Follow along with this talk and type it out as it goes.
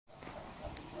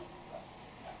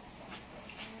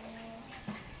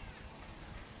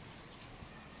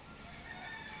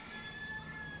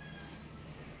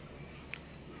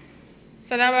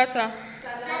سلام بچه. سلام.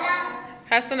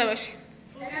 خسته نباشی.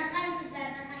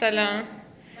 سلام.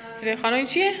 صدیقه خانم این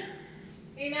چیه؟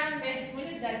 اینم مهمون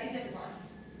جدید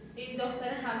ماست. این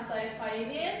دختر همسایه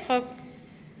پایینیه. خب.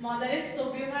 مادرش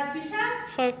صبحی اومد پیشم.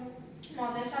 خب.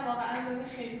 مادرش هم واقعا زن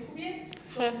خیلی خوبیه.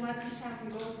 صبح اومد پیشم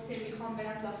گفت میخوام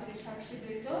برم داخل شب پیش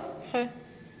دکتر. خب.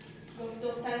 گفت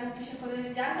دخترمو پیش خودت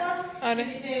نگه دار. آره.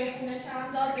 کلید خونش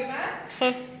هم داد به من.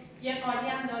 خب. یه قالی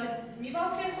هم داره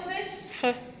میبافه خودش.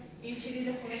 خب. این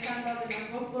کلید خونش هم داد به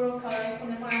من. گفت برو کارهای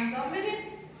خونه ما انجام بده.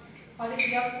 حالا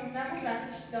زیاد خوب نبود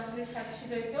رفتش داخل شب پیش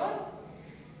دکتر.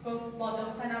 گفت با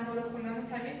دخترم برو خونمو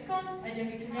تمیز کن. اگه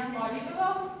میتونی هم قالی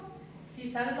بباف.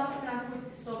 300 اضافه کنم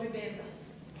پول صبحی بهم داد.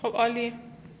 خب عالیه.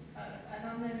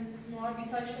 الان ما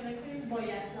بیتاشو نکنیم با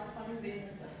یسنا خانم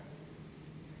بنزه.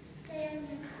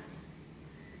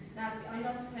 نه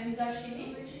آیناز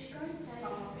نمیذاشینی؟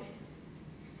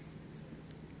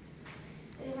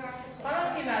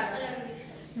 خانم کی بعد؟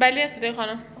 بله صدیقه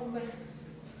خانم.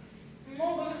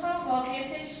 موقع میخوام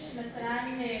واقعیتش مثلا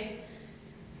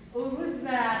اون روز و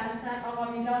مثلا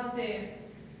آقا میلاد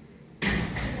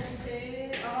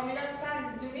مثلا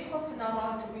دونی خود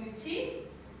ناراحت بودی چی؟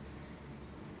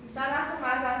 مثلا رفتم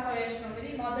معذرت خواهش کنم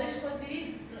ولی مادرش خود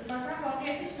دیدی مثلا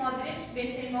واقعیتش مادرش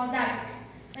بهترین مادر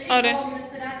بود. آره.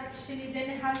 مثلا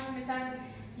شنیدن حرف مثلا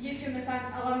یکی مثلا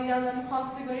آقا میلاد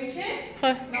خواستگاری شه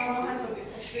ناراحت رو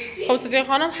بخوش. خب صدیقه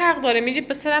خانم حق داره، میگه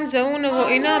پسرم جوونه و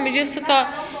اینا، میگه ستا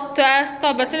تو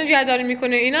استا بچه نگهداری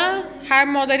میکنه اینا، هر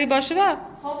مادری باشه با.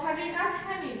 خب حقیقت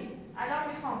همینه.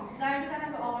 الان میخوام زنگ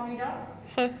بزنم به آقا میلاد.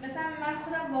 خب. مثلا من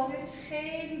خودم واقعا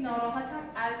خیلی ناراحتم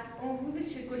از اون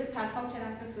روزی که گل پرتاب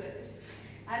شدن تو صورتش.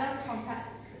 الان میخوام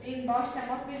این باش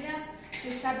تماس بگیرم که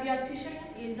شب بیاد پیشمون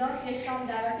اینجا یه شام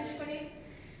دعوتش کنیم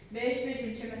بهش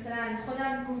بگیم که مثلا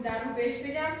خودم رو در رو بهش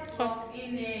بگم. خب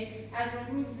این از اون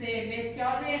روز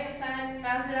بسیار مثلا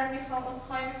معذرت میخوام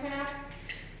عذرخواهی میکنم.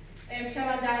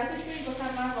 امشب دعوتش کنیم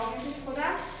گفتم من واقعیتش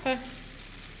خودم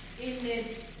این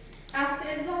قصد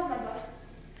ازدواج ندارم.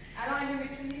 الان اگه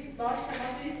میتونید باش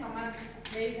تماس بگیرید تا من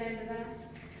بهش زنگ بزنم.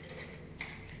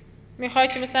 میخوای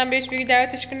که مثلا بهش بگی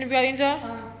دعوتش کنی بیاد اینجا؟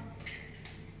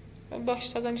 باش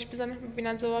تا زنش بزنم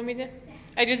ببینن جواب میده.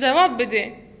 اگه جواب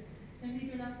بده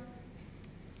نمیدونم.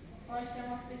 باش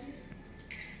تماس بگیر.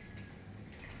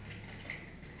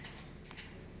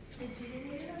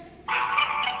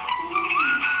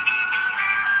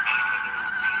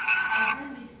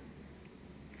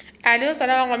 الو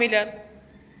سلام آقا میلاد.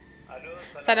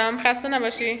 سلام خسته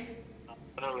نباشی.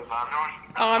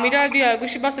 آقا میلاد بیا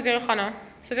گوشی با صدیقه خانم.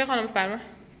 صدیقه خانم بفرما.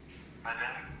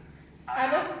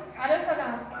 الو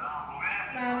سلام.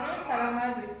 ممنون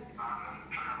سلامت بید.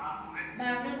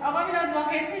 ممنون آقا میلاد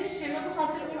واقعیتش ما به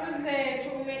خاطر اون روز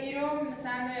چومه ای رو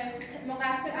مثلا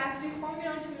مقصر اصلی خواهم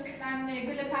بیرم چون مثلا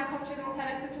گل پرتاب شده اون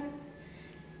طرفتون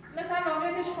مثلا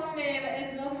واقعیتش خواهم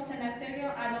ازدواج متنفر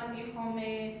یا الان میخوام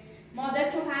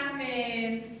مادر تو هم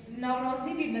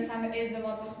ناراضی بید مثلا به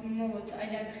ازدواج خونمون تو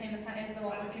اگر بخوایم مثلا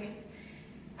ازدواج بکنیم.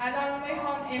 الان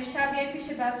میخوام امشب یه پیش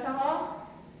بچه ها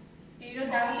این رو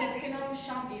دعوت کنم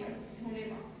شام این رو خونه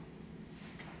ما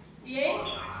یه؟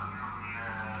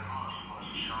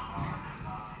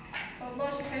 خب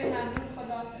باشه خیلی ممنون.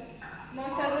 خداحافظ.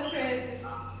 منتظر تو هستی.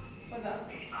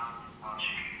 خداحافظ.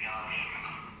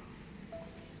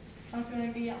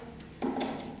 خانم بیا.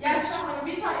 یسنا خانم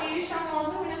بی تا ایریش هم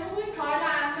موضوع خونمون بود کار رو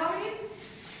انجام میدیم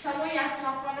تا ما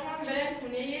یسنا خانم هم بریم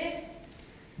خونه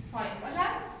پایین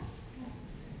باشد.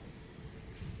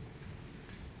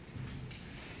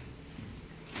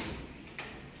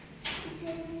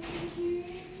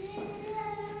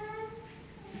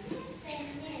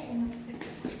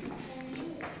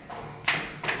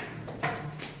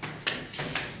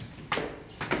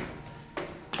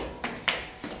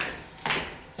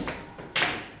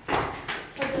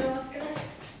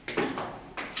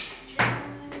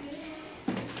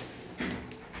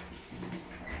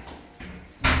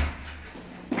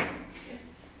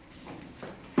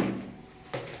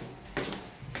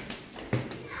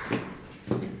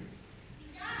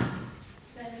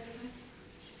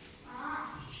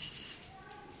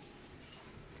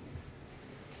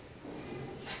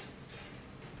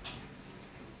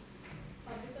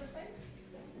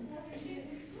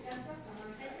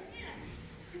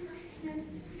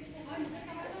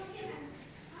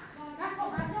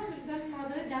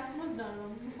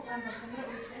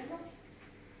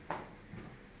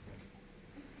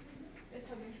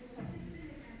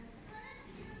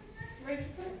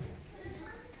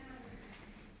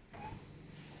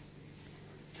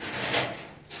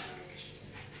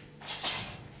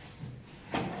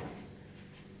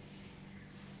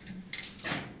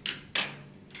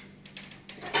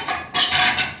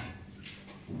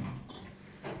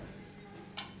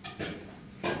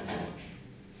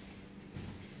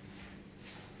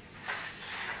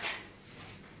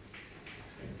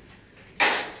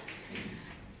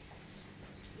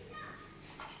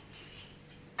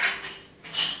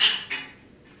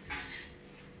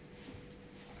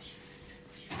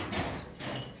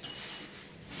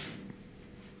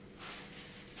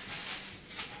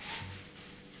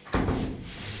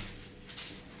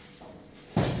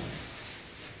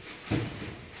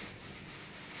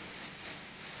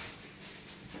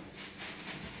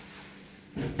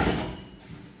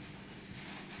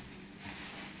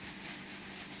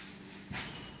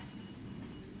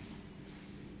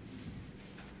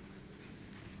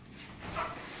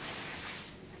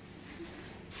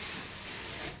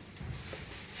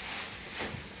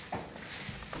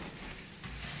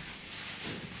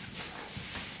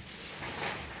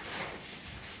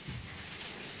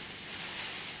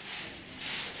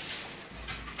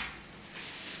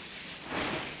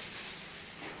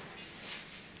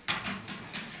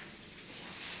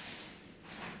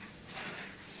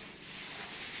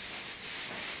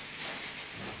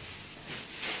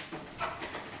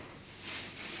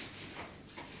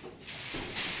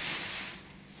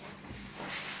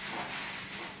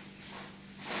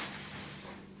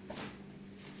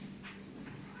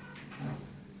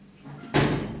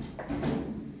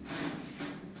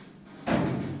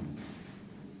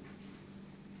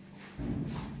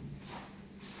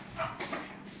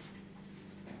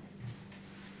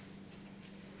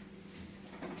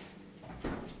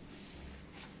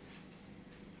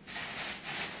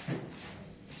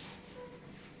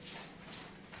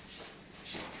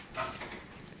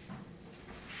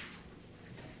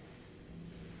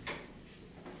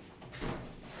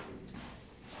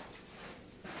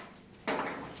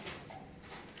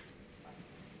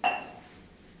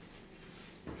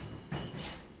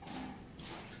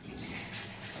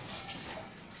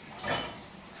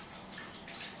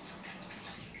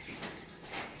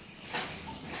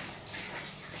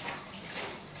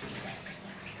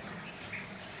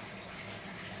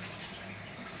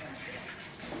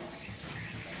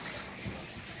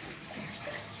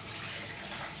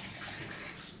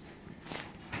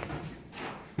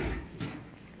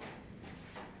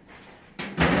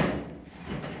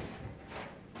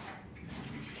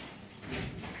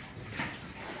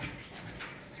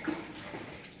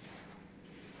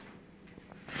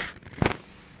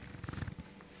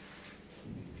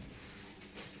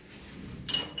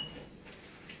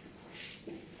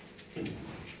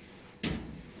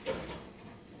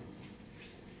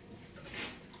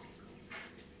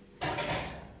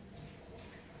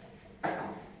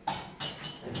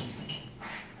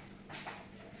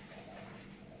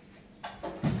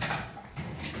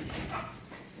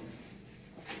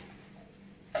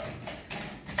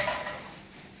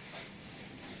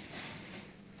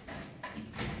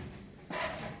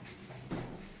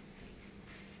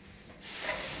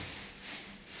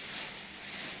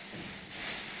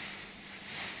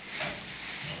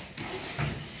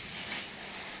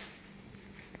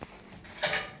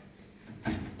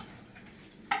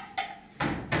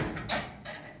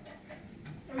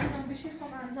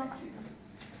 انجام شد.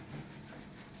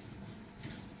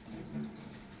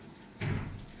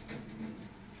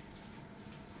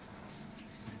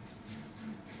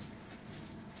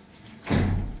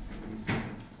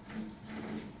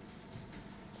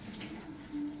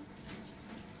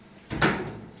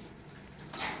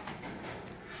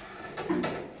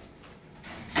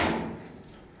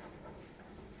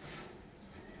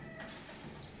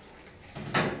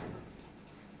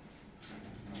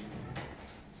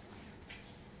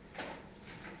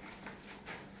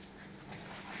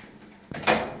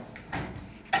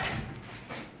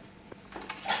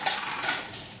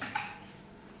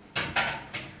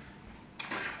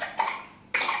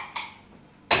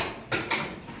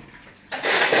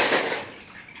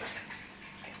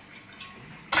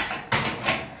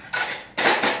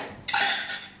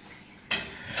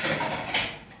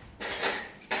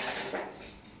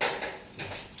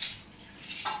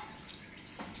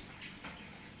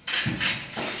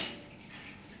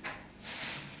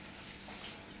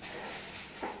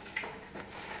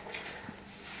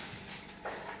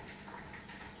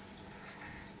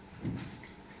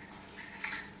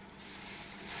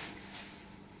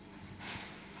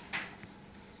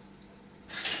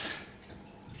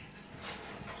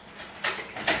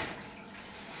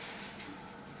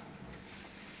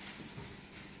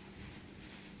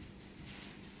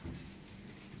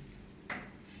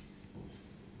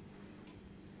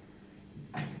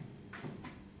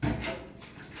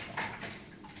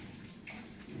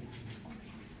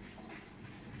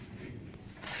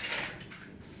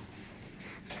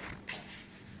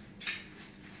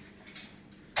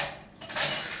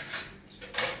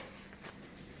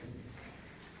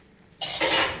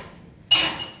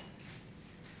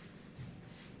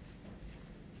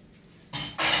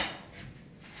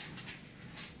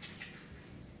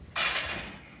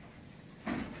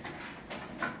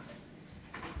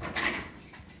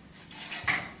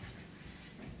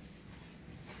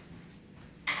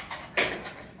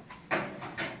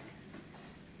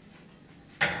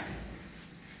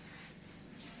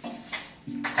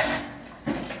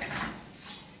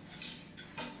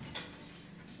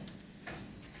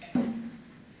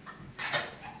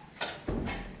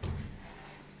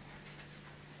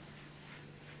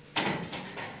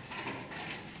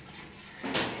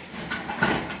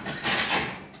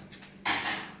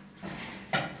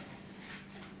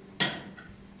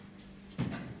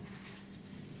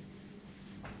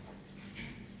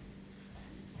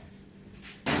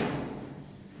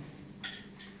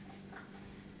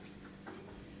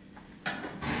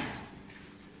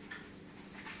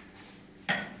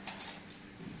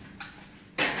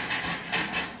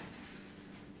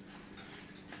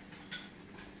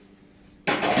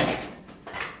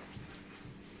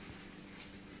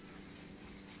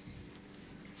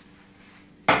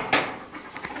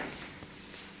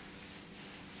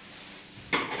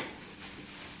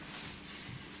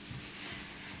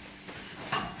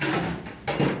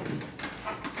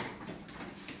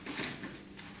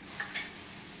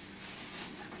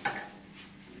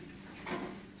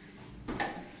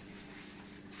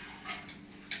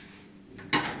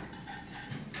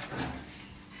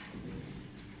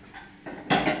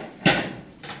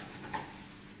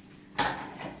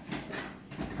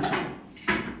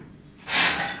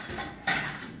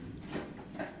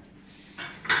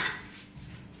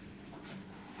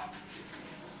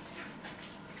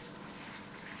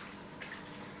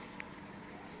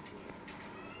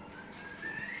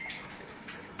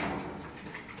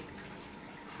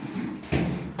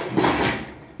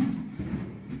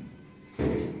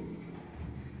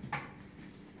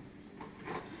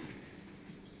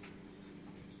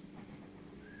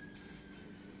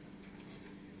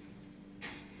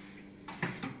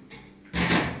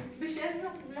 از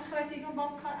مخرطی که با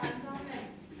کار انجامه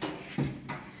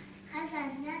خلف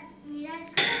از نه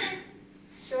میرد کنم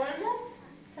شورما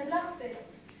طلاق سه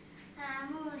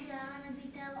اما شایان و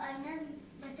بیتا و آیناز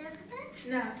بچه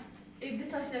خطر؟ نه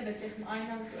ایده تاش نبچه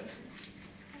آیناز داره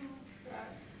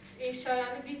این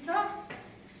شایان بیتا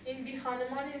این بی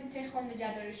خانمان این خانم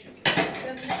جدارشو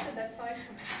که مثل بچه های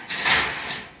خمه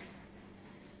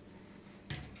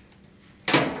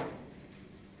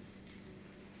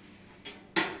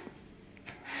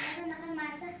نخل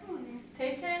مرسخ مونه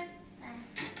تیته؟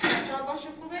 بچه باشو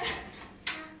خوبه؟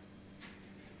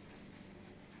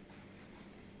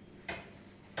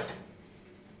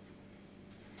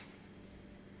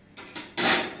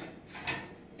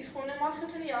 این خونه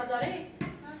مارختونی یا آزاره؟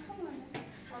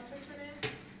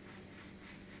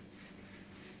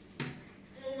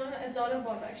 اجاره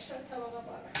بالا شد طبقه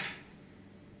بالا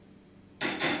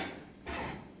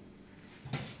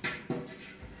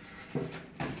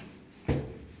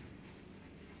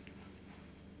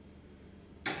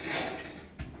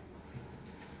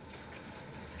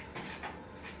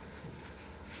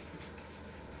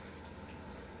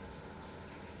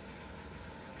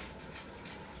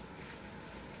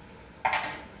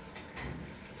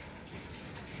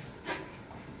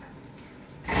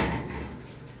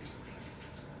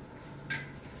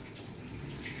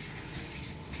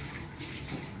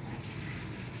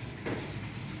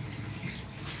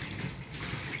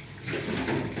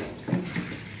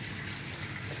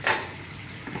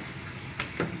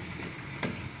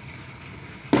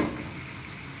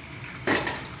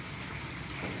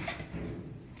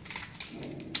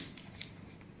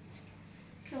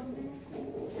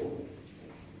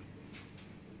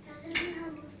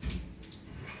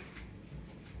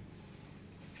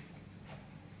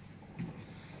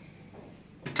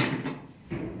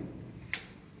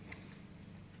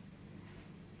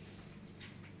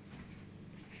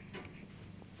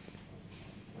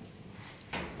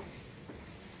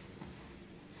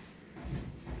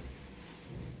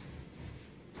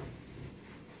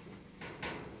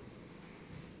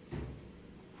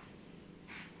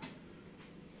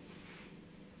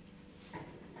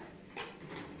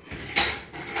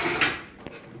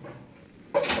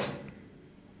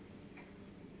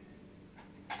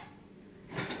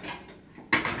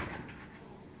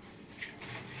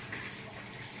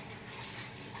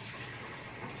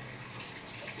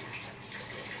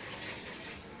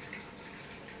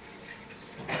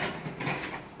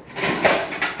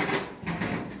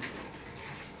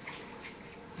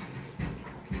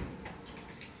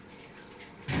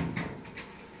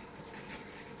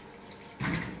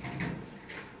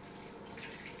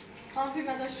آفی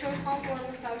بعد از شور خواه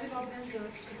قرمه سبزی با برنج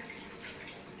درست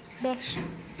کنم باش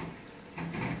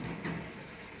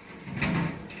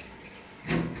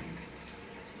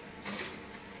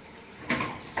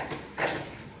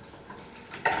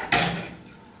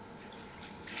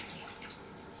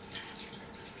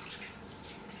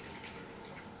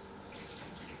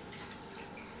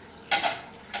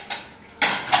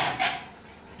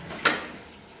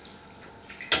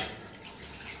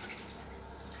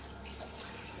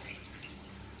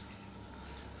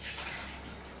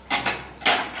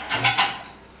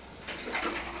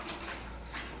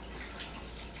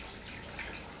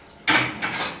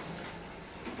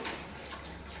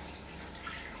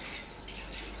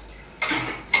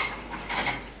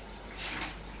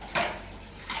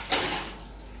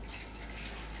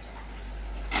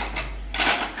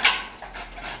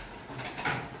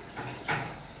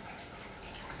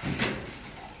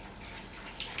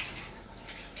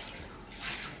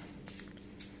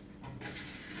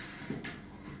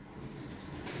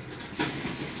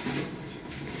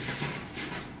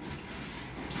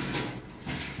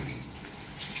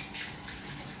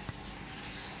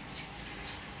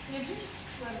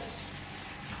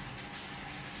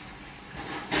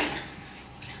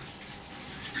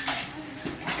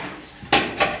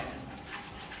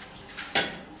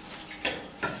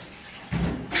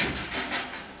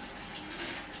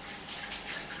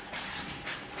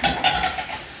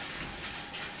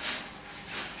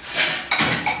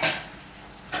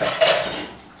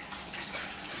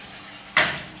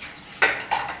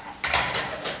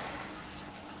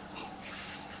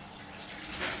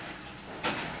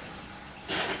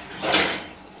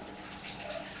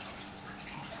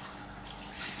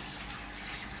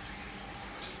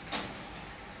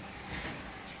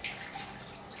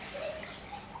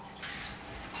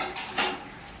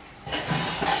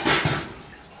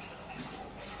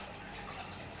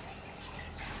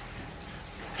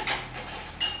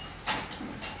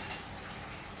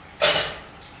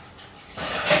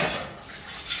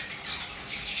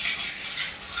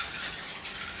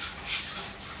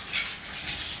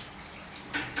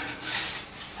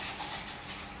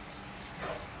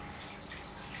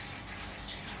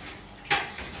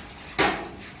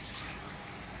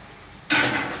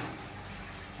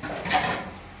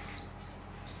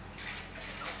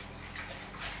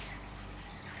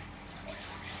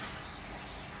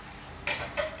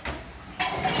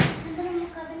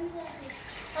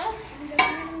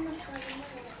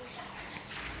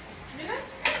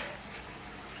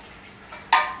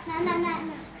نه نه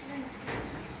نه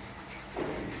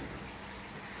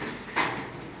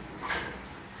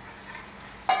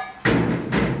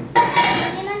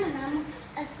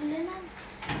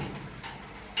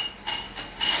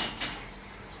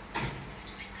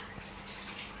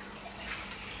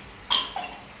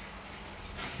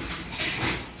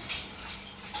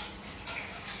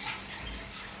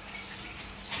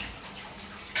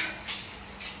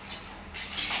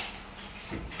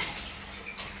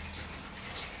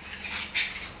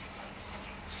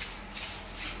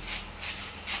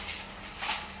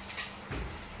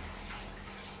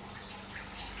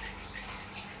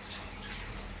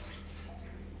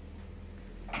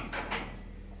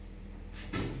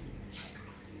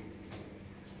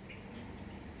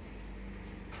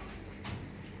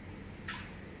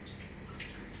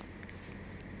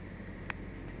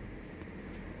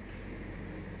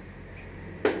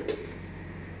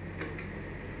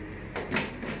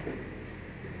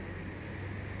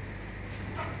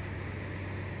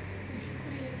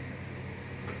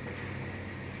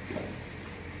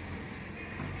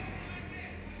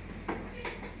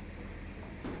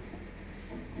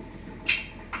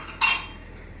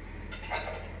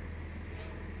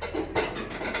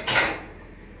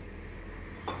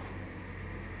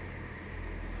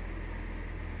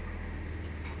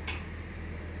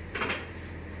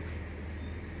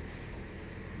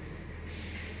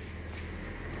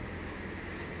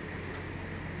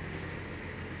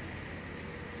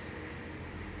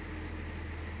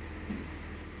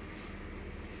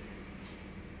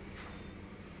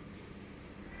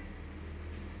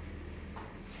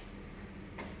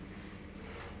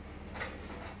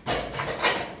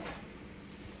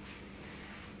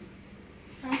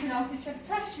Plastic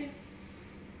protection.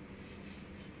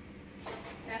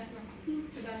 Jasno.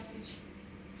 Plastic.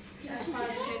 Teraz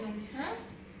palce do mnie, ha?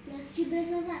 Plastic bez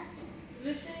owadów.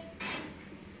 Wyżej.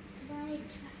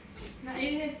 Bajka. Na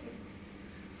ile są?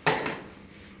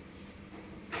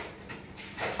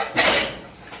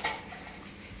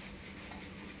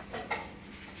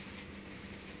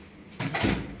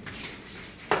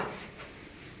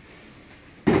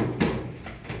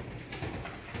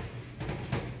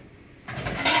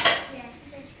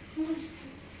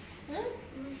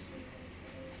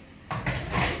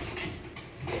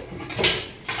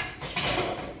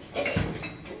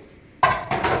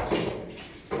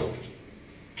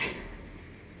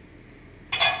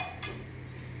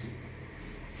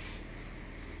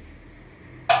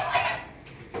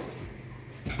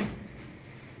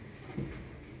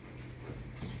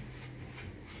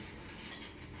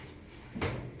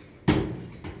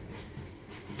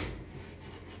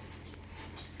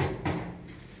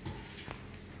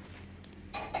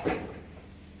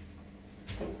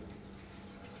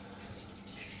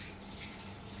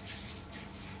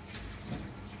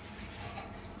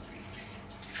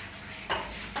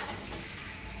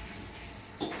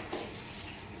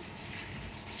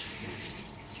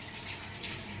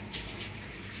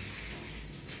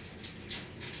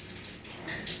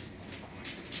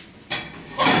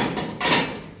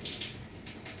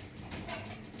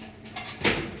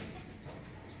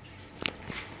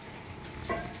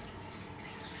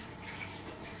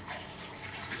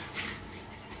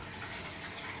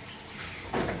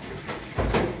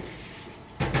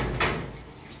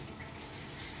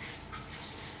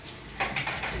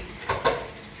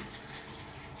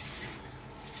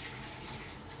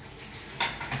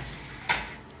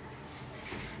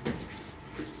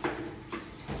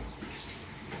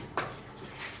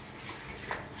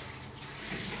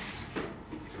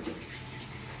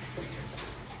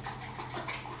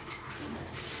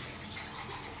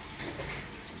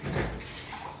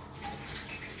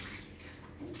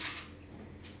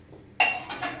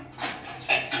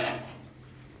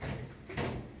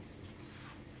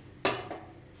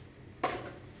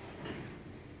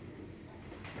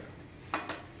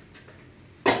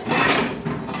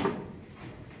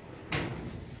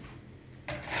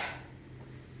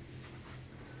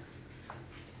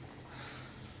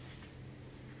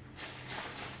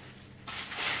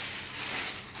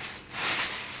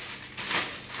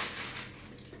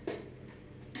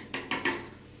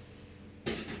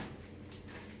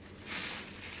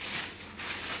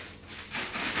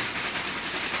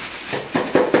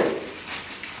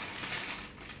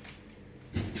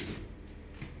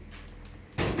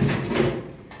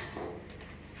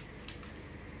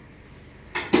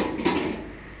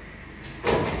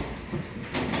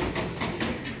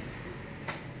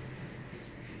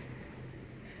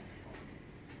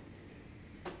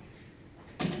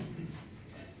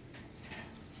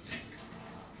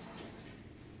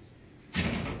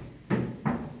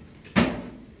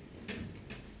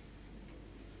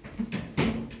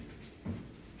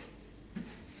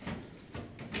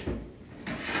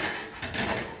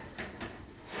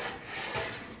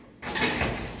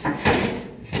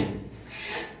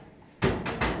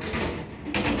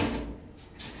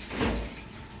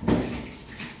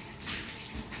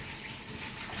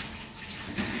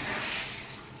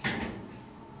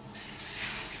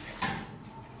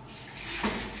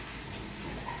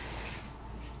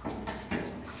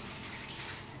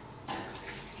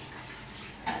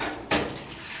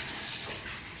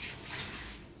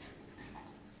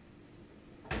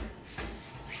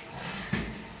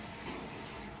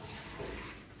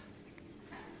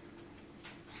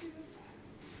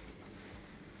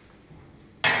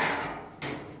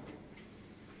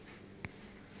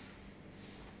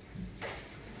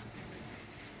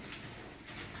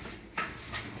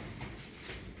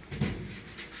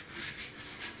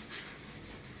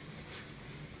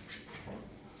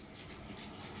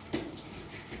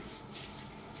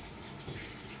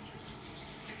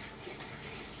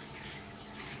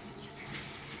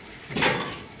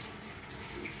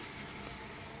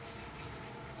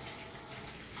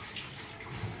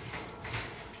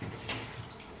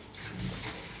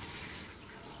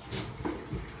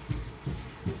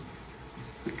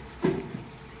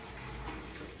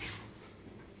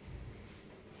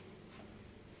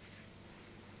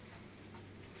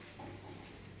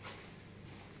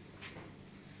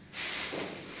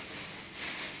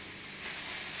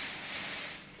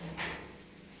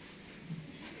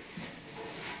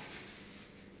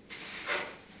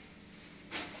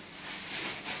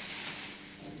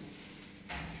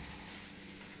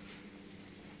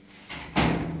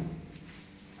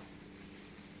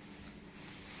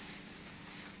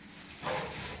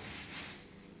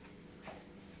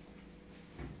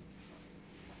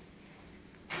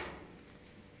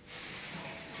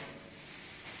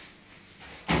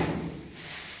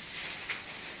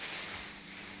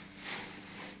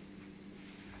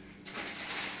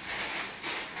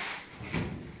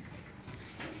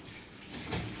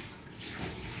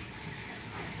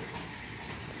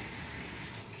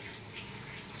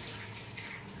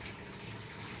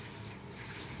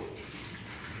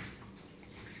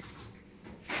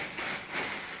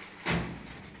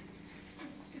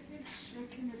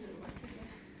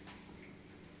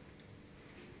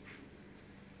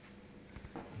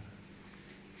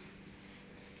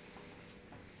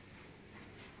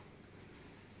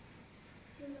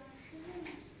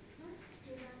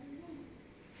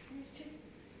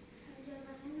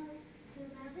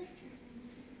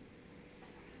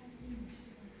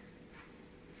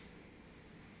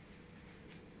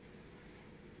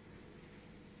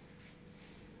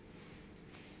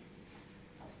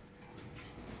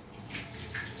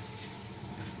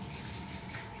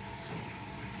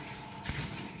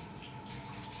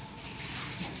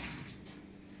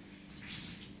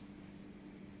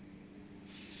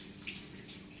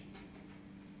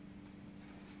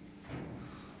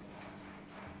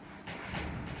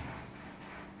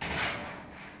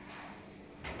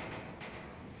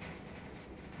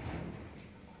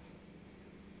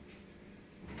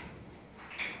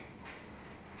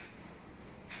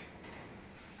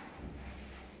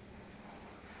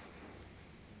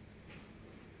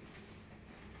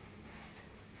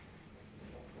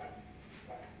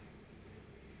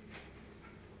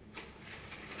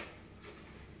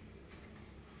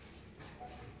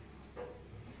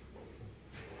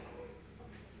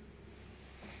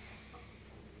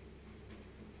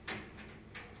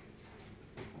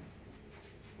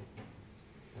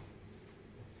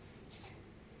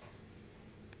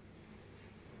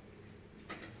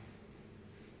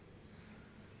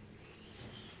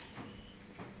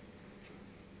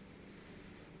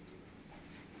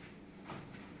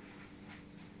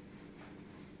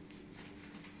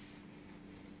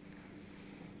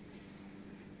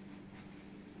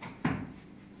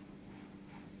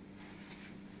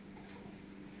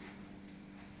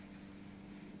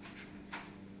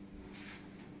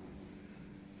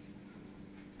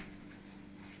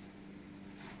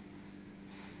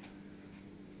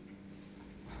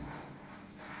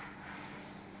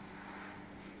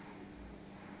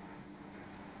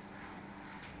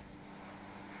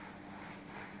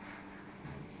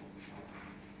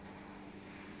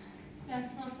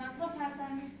 یسنا چند تا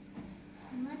پرسمی؟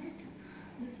 اومده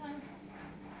تا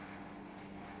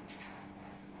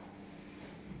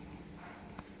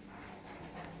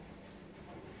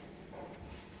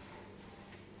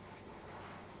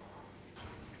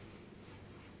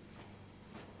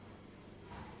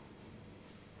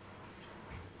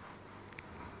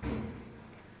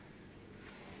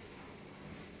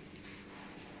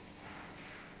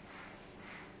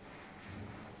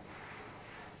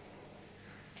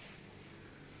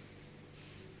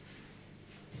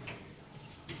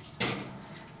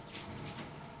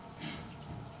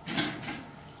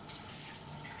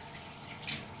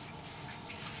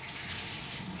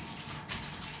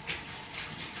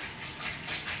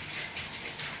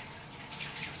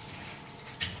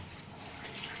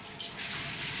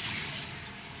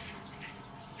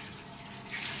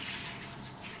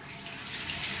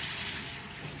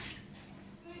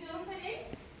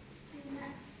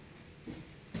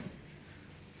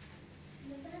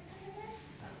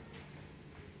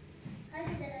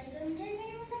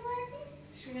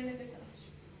شویه نبیده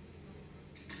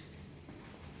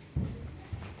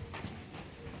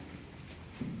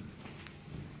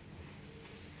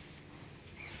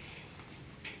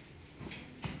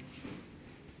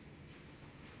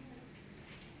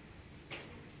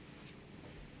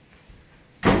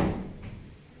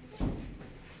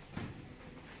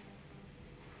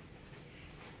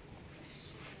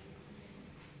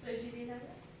رجیلی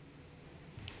نبیده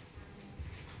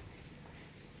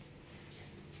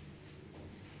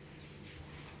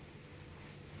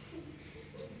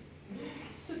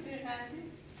صدیقه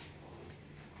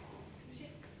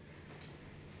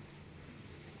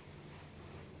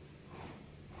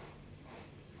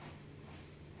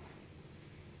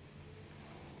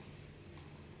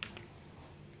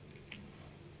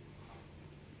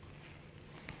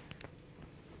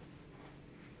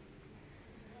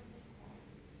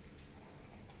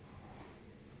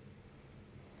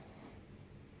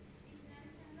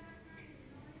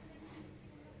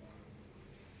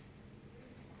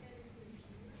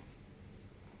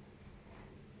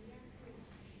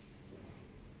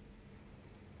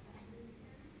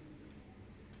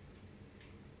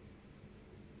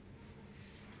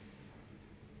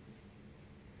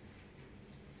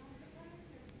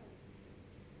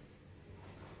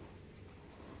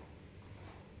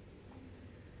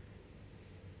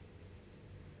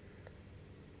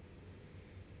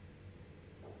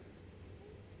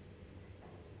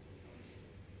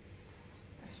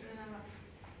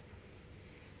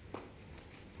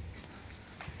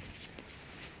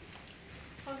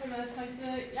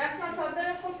Jasna, ta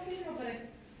telefon filmu bere.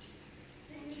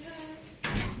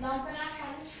 Lampen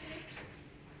خاموش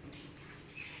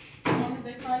کن. ما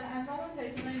دکال انجام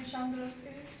دادیم. من شام درست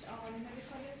کردیم. آقای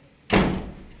دکاله.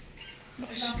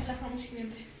 لامپ خاموش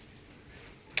کنیم.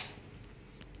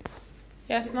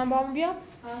 یسنا بام بیاد.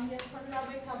 یسنا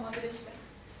لابی تمامش کرد.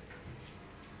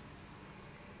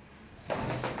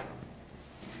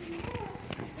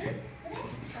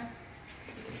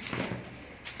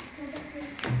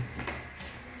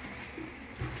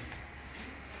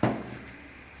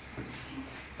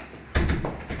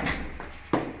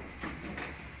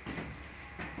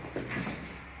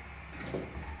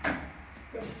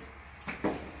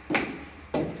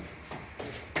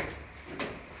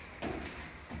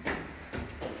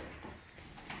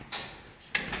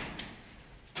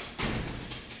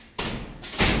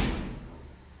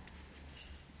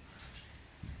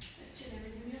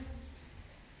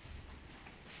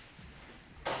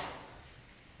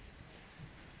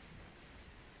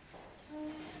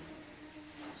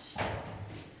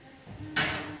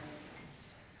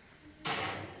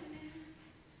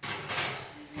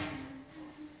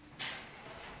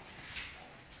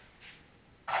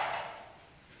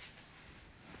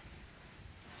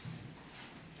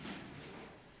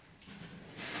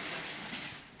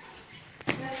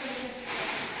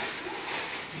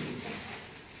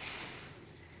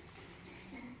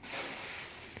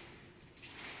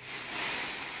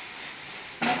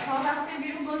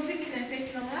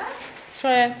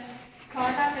 شاید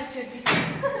کارم چه دید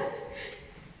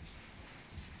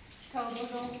تا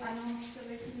بودم الان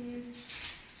سبکنیم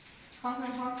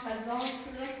خواهم ها قضا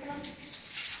درست کنم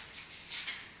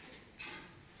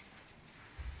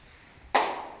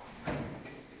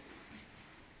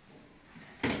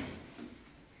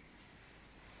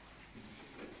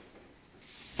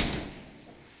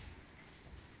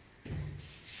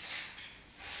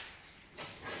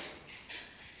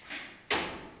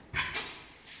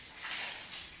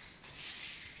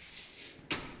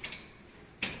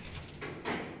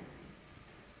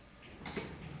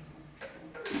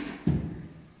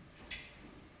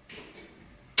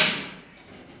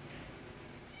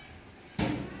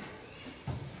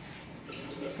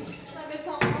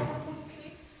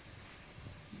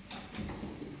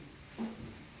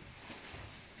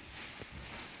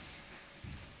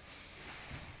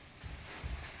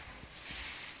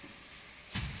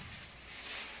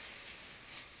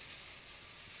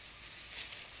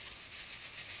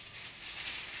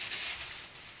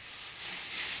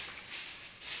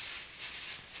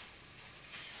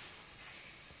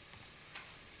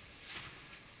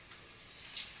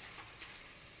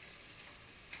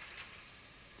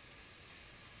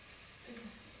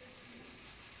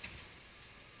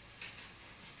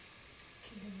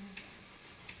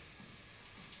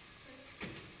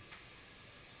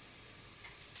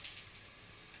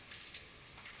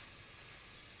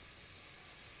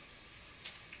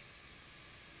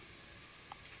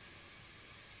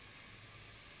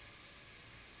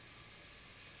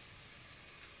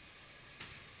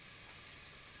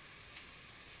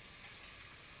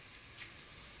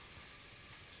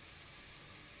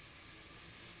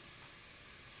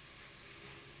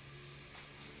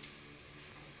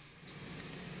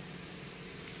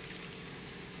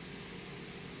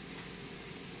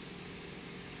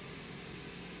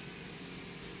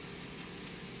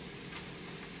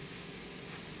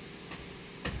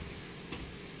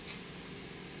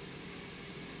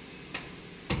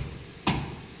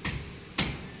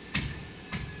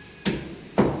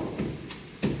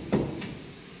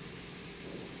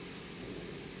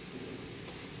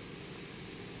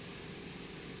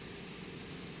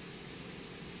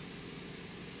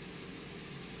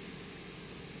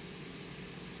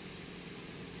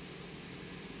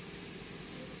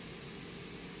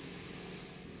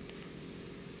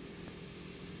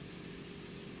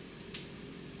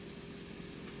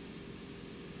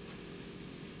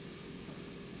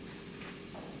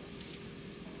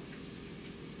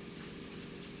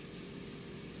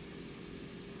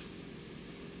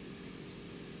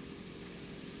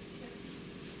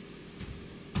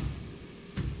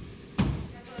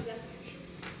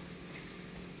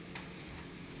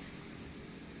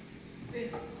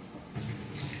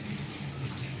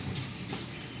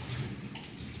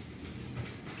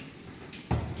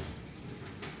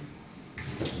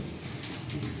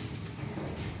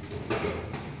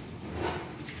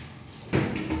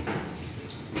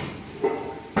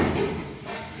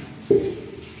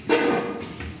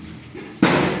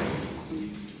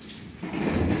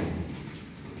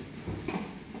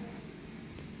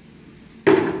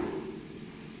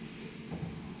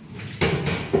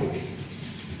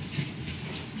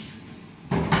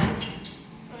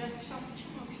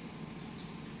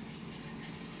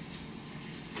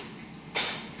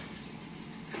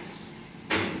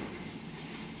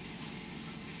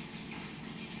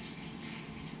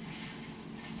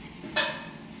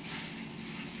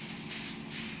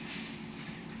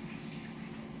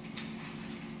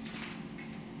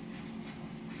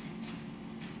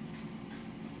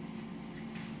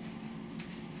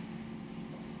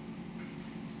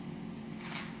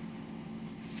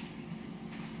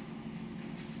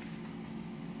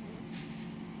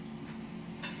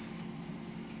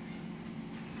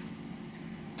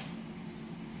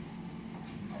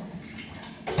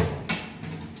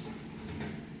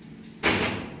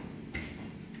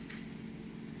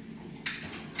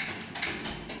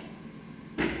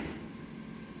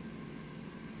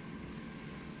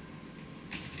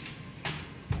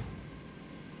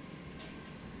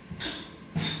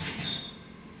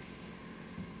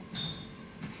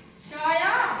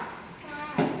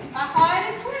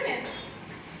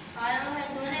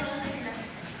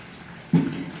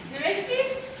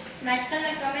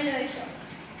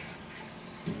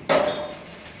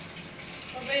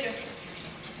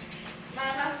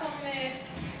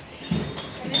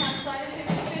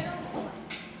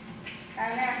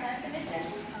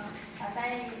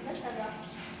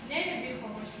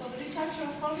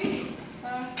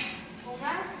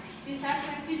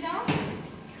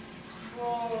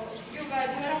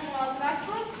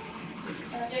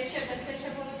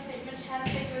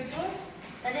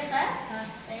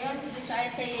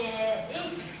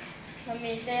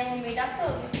میلاد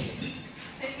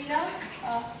میلاد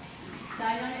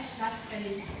زایانش نصف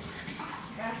کنید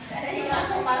نصف کنید من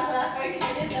تو معذرت باید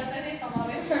که یه جاده نیست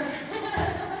آمارش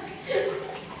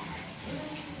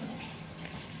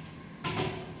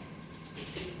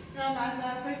نه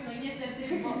معذرت باید که یه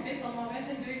جاده نیست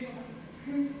آمارش جوی کنم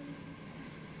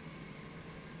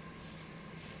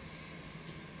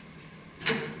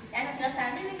یعنی اصلا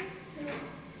سنده می؟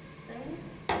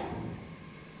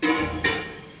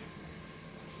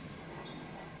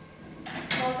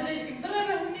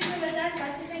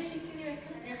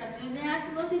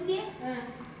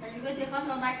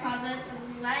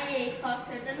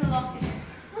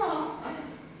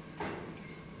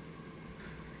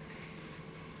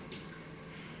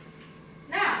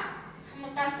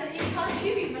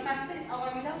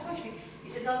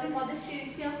 اجازه ماده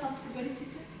شیریسی هم خواستگاری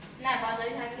سیسه؟ نه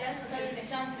بادایی همیده است مثلا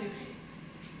نشان توی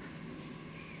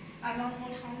الان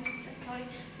مول خواهم کاری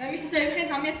و میتونی توی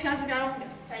بخیید هم یه پیاز گرم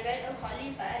بیاد باید رو خالی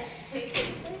باید توی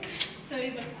کنید توی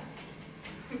بخیر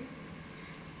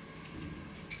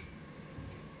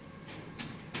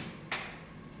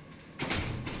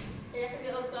یه خیلی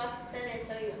اوکات داره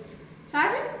توی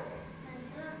سر بیم؟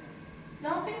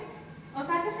 نه بیم؟ او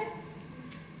سر بخیر؟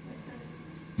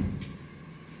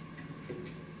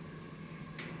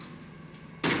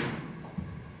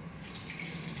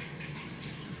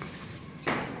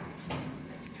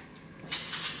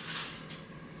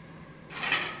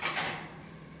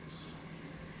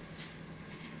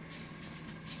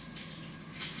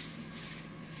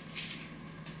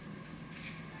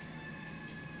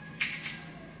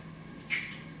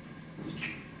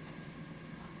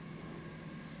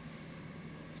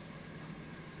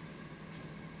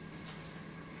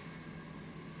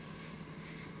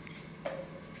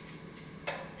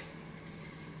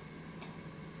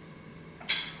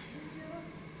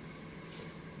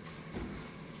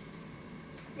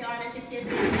 Arne tycker att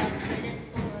det är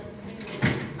lätt att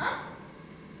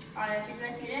Arne tycker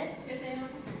att det är lätt. Jag säger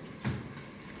något.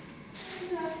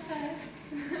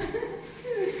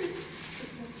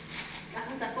 Jag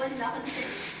kan ta på en dag.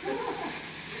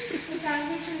 Och sen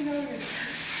är det nog.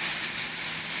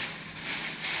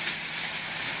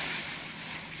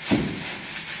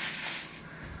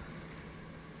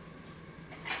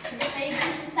 Det är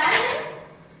inte starkt.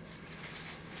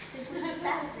 Det är inte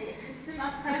starkt. Det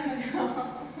var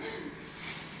spännande.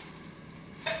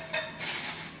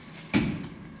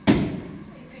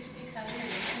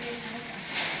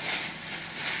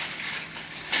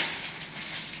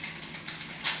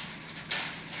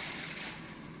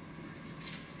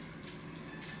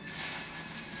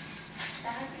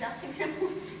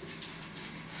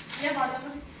 یه بالا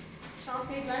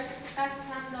شانس یک باید کسی قصد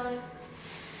هم داره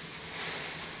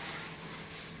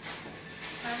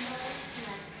من داره؟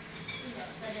 نه این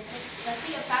داره زده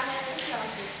یا فرمه یا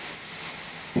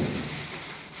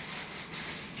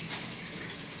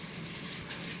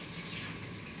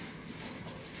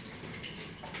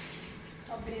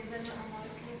برنزل و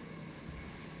اماره که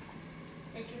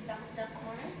یکی دست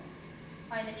کنه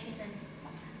aynı çizim.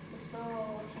 Usto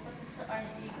şifası aynı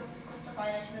değil. Usto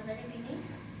paylaşımları beni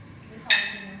bir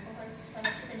halinde. O kadar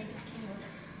sanatçı da ne bilsin o.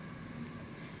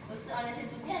 Usto aynı şey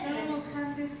değil yani. No,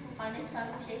 mühendis. Aynı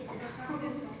sarı şey.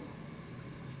 Mühendis.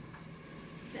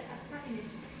 De asla iniş.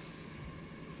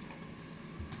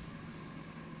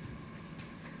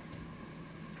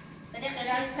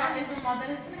 Biraz sen bizim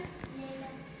modelisi mi?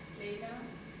 Leyla.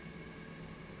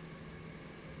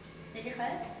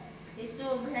 Sediqah. يسو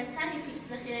بهالسنة كيف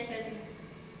ذخيرة كردي؟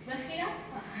 ذخيرة؟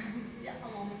 لا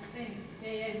أمام السن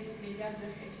هي بسم الله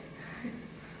ذخيرة.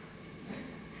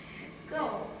 Go.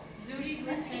 زوري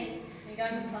بخير.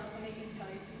 نقال مطلقنا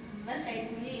كنتايت. بخير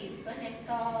مني بخير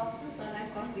تاسس على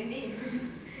كونغني.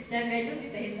 ده ملو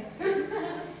بتاعتها.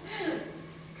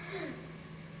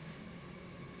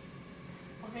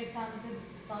 بخير تعمل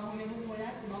صابون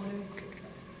بمولات وبابل مكروسة.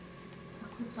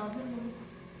 أكو صابون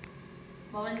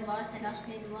بابا دوباره تلاش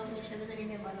کنید دوباره نشه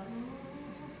بزنیم یه بالا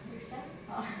بشه؟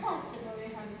 شلوه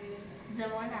هم زیده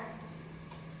زمانه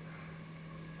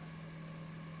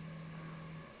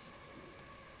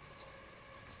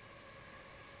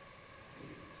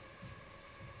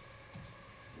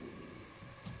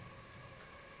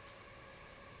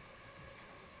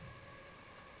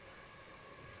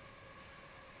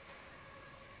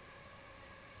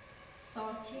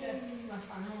ساچی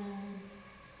مثلا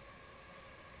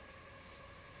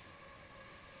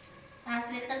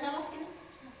Sediqah sama sekali?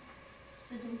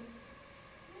 Sedih.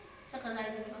 Sekedar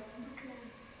itu mas.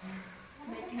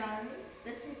 Makan.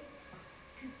 That's it.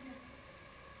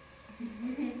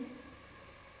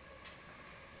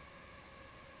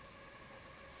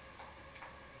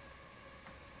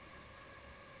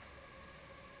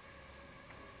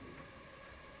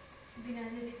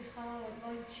 Sebenarnya di kau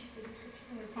ada cheese sedikit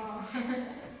cuma.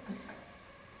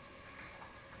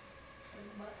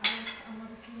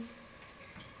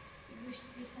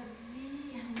 گوشتی سبزی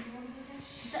همون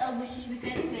بودش او گوشتیش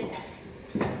بکردی بهتر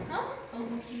ها؟ او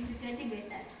گوشتیش بکردی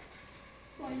بهتر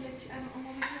باید چی الان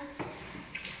اما بگم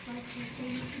باید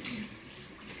چی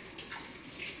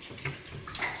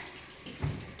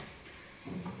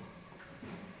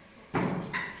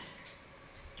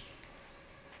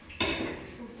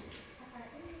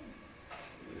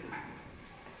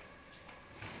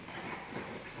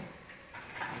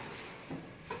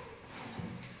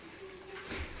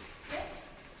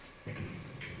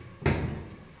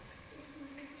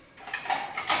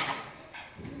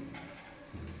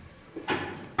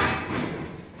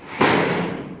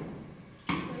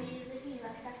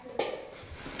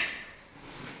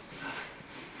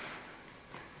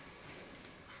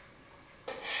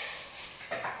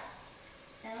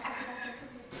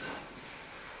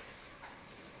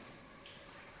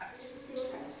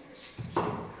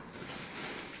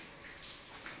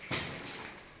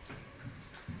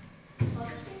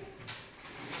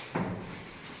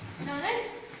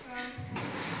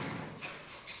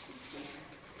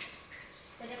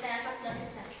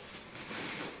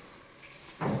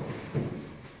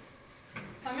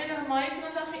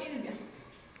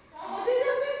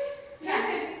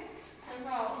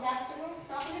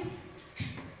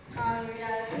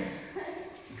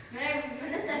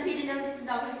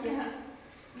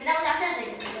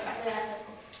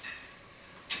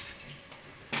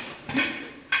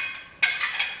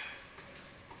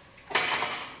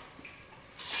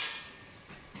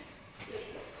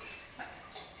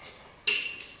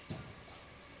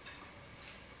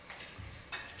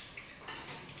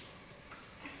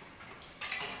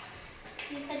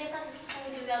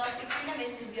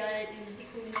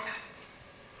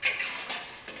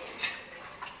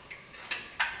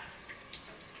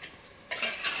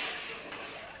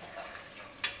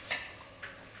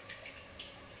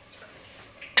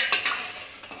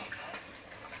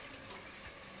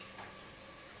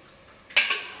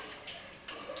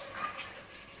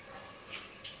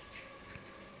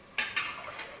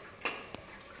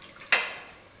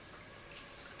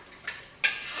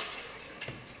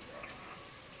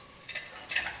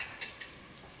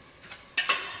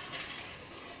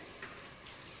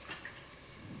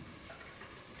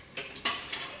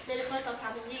Sediqah atau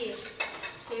sabzi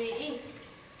kering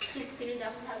sup ini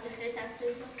dapat sabzi kering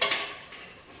campur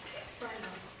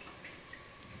sepanjang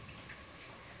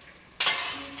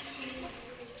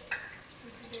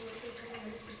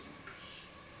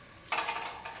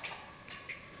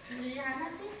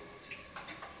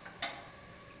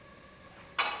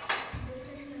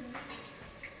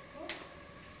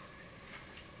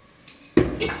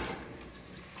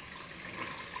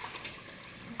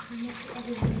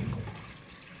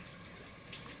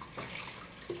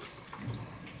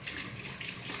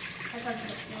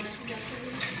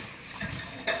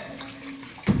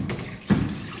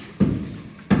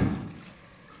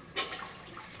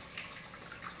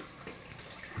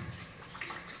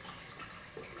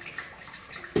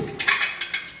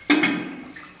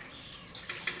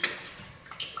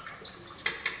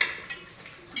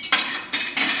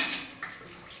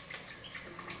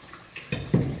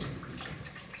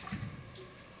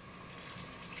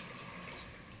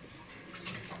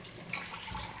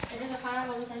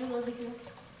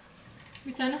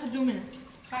میتونه خود دو منه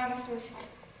خواهر خوش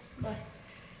باش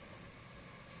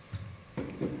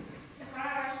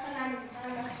خواهر عشق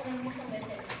نمیتونه خواهر موسم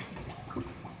بهتره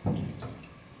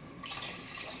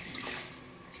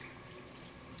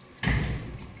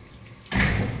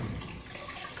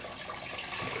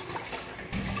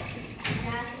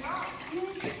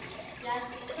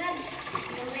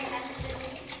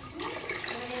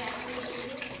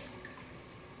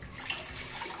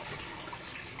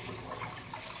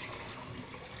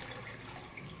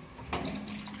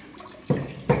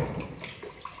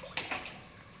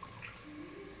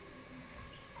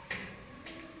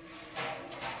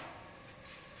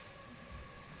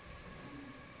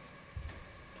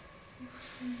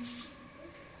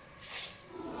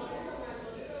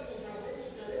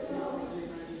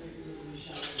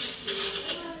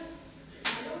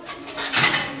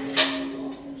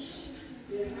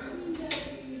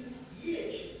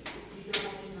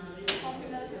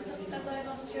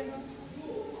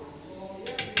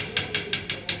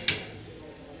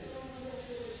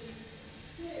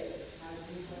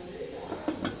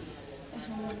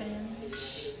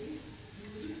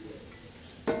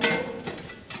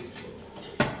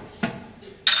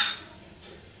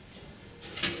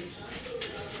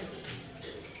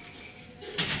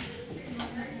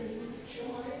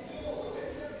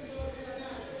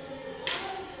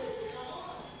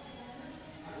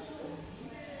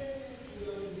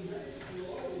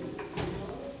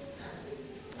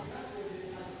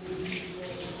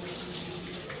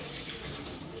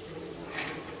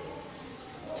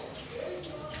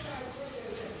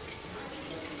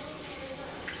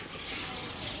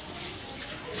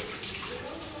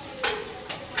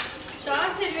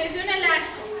تلویزیون لنگ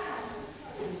کن.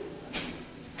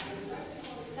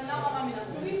 سلام آقا میلاد.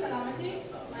 خوبی؟ سلامتی؟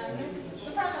 ممنون.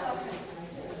 بفرمایید آقا.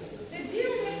 جدی رو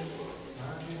میگی؟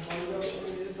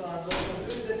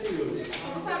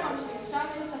 بفرمایید میشه. شام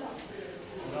میل سلام.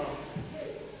 سلام.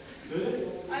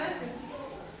 آناس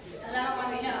سلام آقا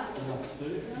میلاد.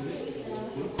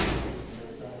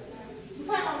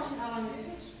 بفرمایید میشه آقا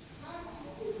میلاد.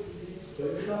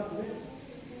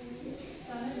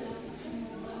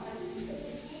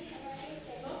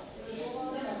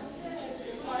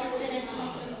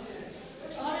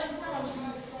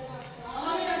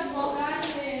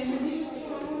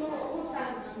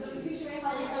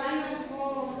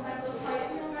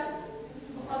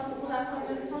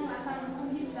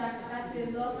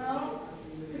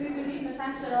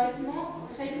 شرایط ما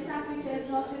خیلی سختی چه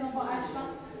ازدواج شدم با اشکان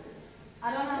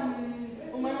الان هم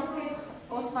اومدم که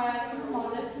اصفایت کنم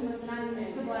مادرتون مثلا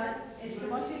تو باید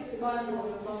اشتباه شد باید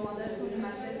با مادرتون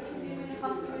مشورت شدیم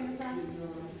خواسته کنیم مثلا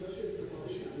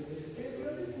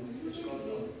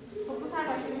خب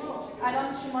بفرمایید ما الان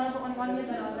شما رو به عنوان یه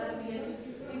برادر و یه دوست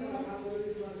می‌کنم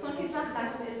چون هیچ وقت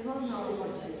دست ازدواج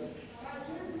ناآماده شدید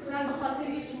مثلا به خاطر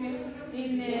هیچ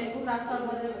این رفتار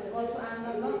با تو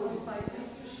انجام داد اصفایی کنم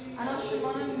الان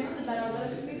شما رو مثل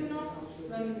برادرت میدونم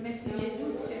و مثل یه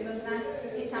دوست چه مثلا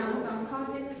هیچ هم کار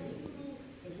دید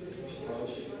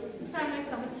فرمایید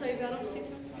تا به چای بیارم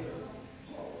سیتون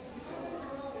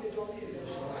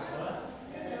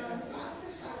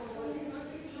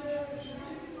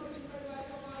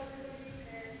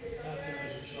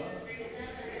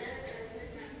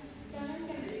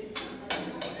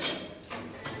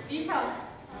بیتا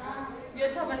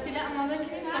بیا تا وسیله اماده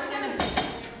کنیم سفره نمیشه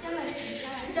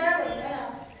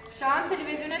شان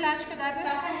تلویزیون لنچ که در بیاد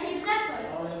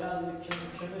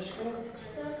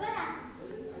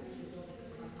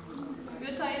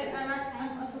بیا تا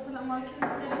من اساس الامال که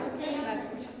سفره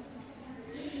نمیشه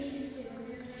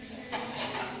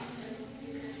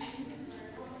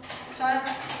شاید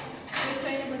بیا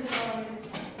چایی بودی با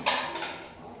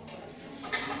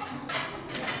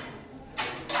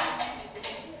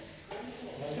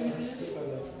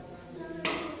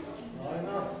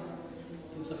Ainaz,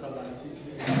 diese Kalanzi.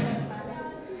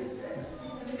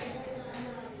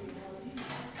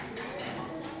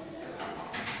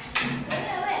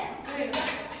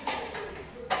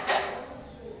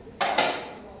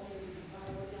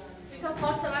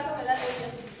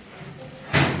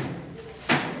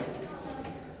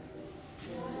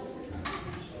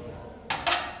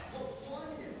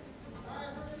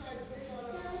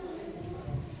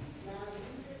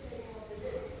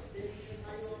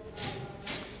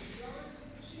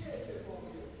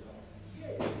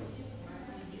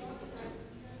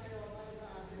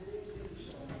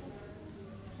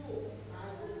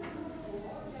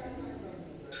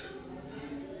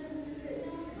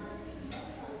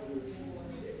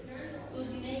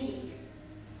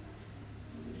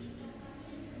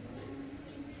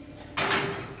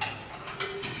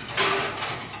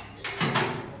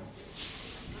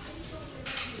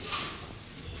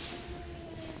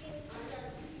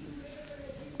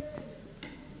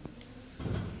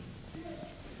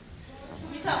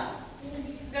 بیتا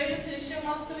گاهی تریشه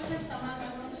ماسته بشش تا من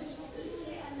کردم بشش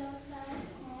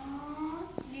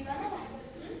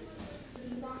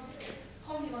لیوان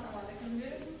خب لیوان آماده کنیم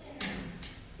بیاریم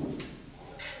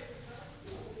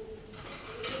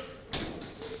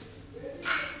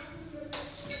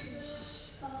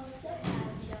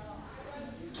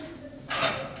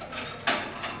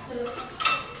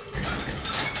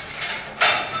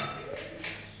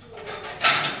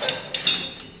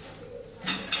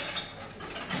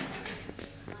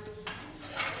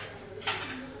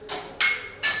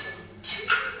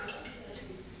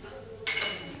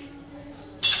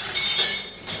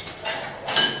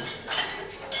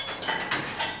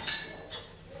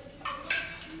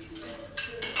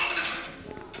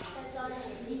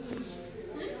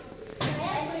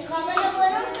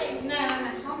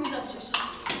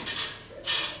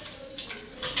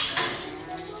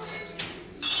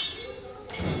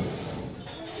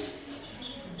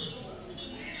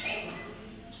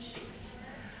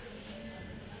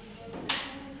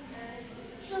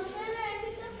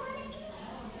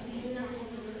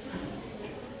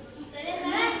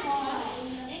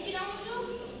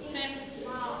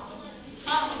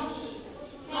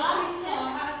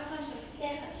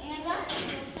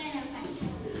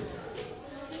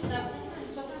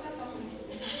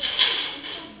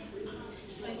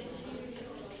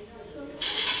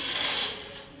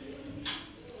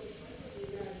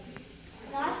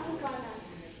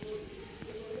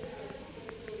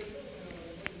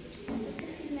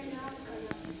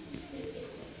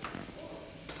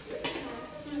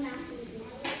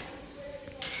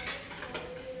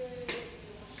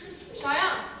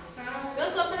Shayan, bia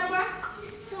sofra agora?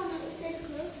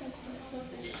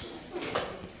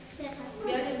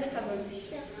 Bia de cabelo.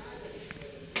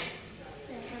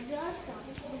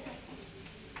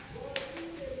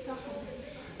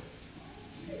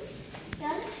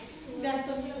 Bia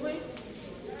sofra agora?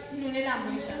 Não lhe dá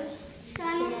muito chance.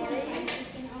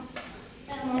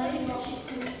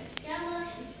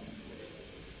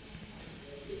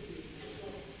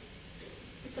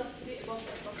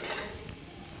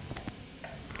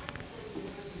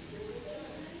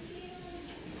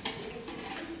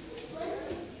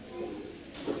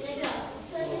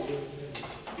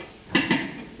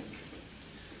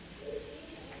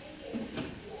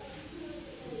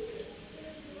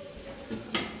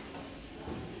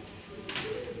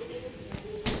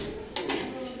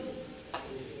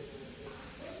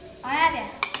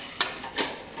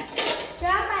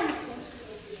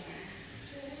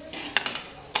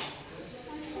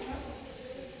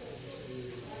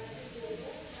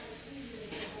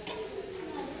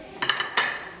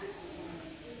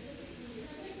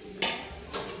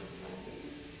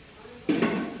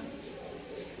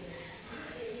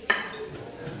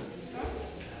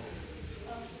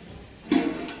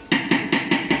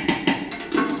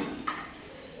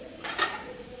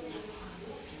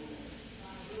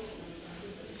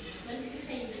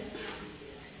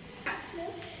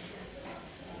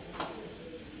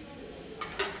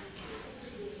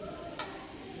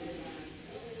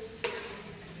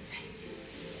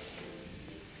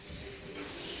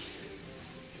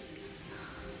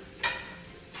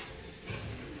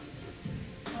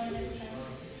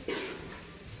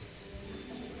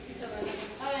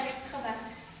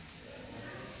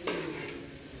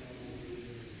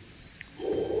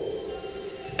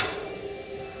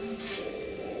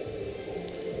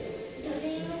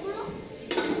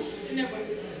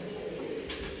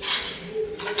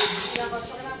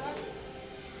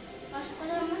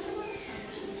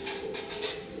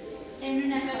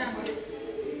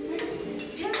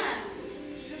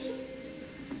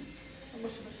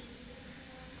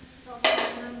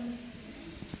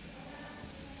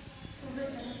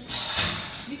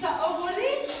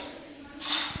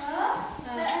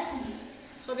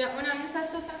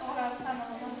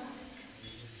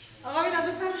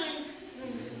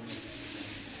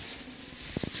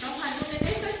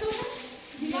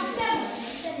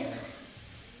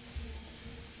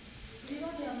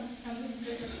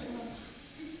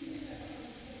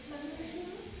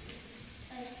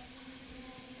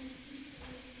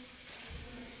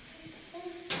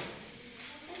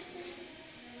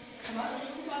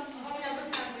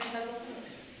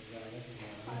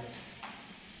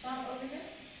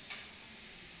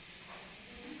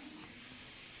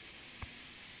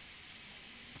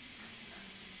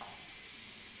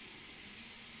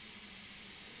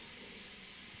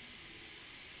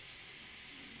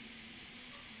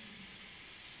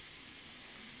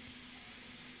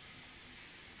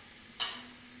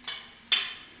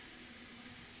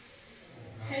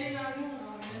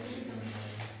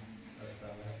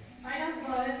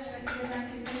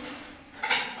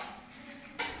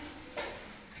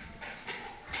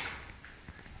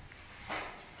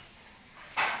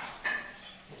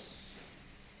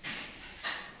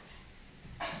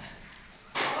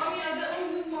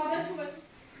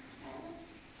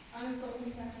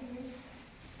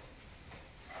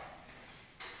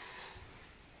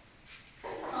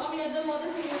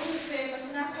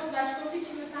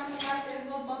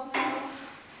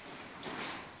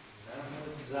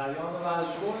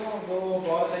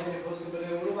 روسی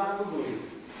بره برو من بگویی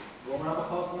با من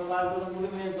بخواستم بردارم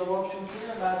بودم این جوابشون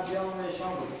چیه بعد بیام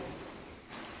نشان بدم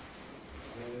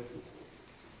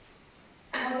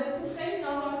مادرتون خیلی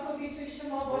ناراحت و بیچه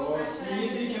شما باش راستی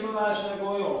دی که من برش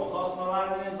نگویم خواستم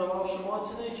بردارم این جواب شما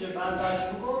چیه که بعد برش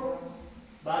بگم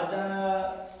بعد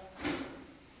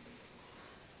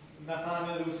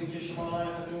نفهمه روسی که شما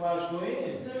نایفتون برش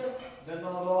گوییم به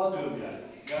ناراحت رو بیاید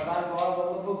یا بعد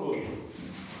باید بگوییم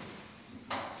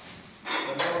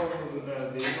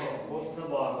سلام دیگه خود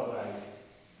نباید ببرید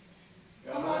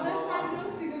مادر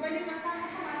تدریس دیگه ولی مثلا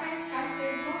از خسته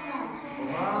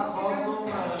من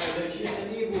خواستم یکی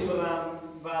اینی بود برم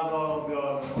بردارم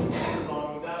بیارم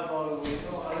زانوده بارو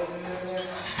بودیم آره ببینیم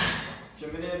که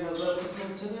بینیم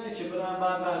نظرتون چنه که برم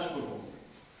بعد بهش بگم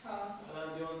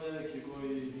الان دیانده که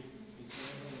گویی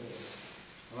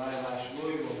وای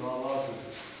مشغولی بود ناراحت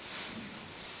بود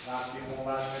وقتی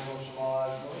مومن میگم شما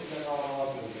از گویی به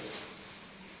ناراحت بود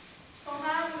خب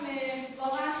هم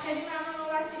واقعا خیلی ممنون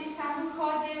بابت این چند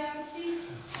کار دیدم چی؟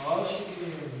 آشی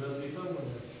دیدیم وظیفه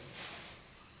مونه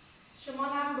شما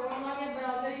هم به عنوان یه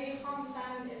برادری خواهم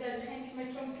مثلا اجازه بدین که من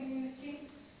چون کنیم چی؟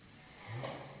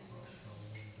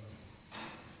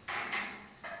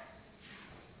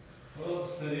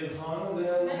 خب صدیق خانم به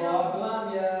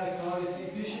بابلم یه کاری سی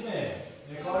پیشمه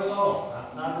یه کاری دارم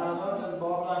اصلا نظر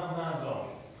بابلم همه انجام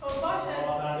خب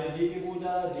باشه آقا دیگه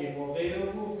بوده دیر موقعی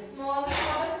رو بود مواظب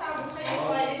خودت خیلی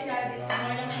فایدش کردید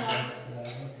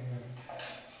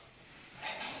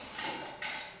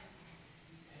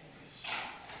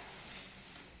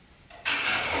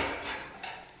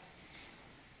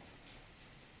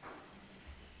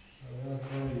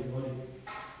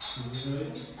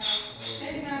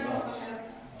خیلی ممنون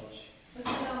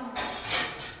بسلام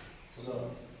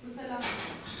بسلام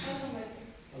خوش اومدید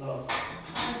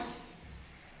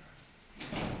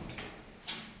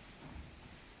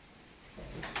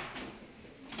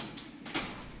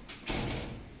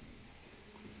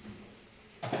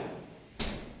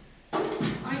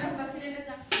Ainaz vasileyle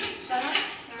Shayan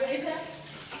and Vita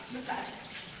Milad.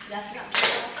 That's not.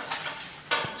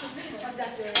 What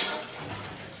that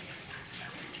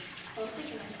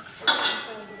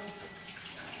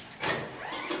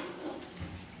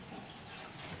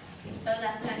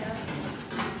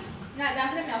نه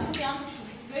دفعه میام تو بیام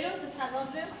برو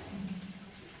تصور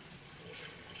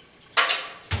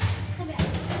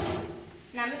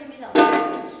نمیتونم میذارم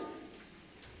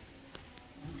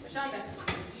بشم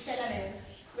سلامه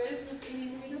برس بس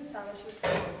این میلود سوا شد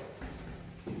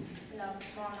سلام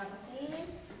محمدی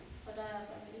خدا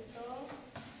یاربی تو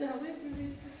شهوه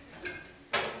چیزی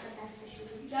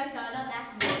جای تا حالا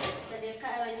دست صدیقه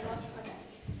اولی ما چی خدا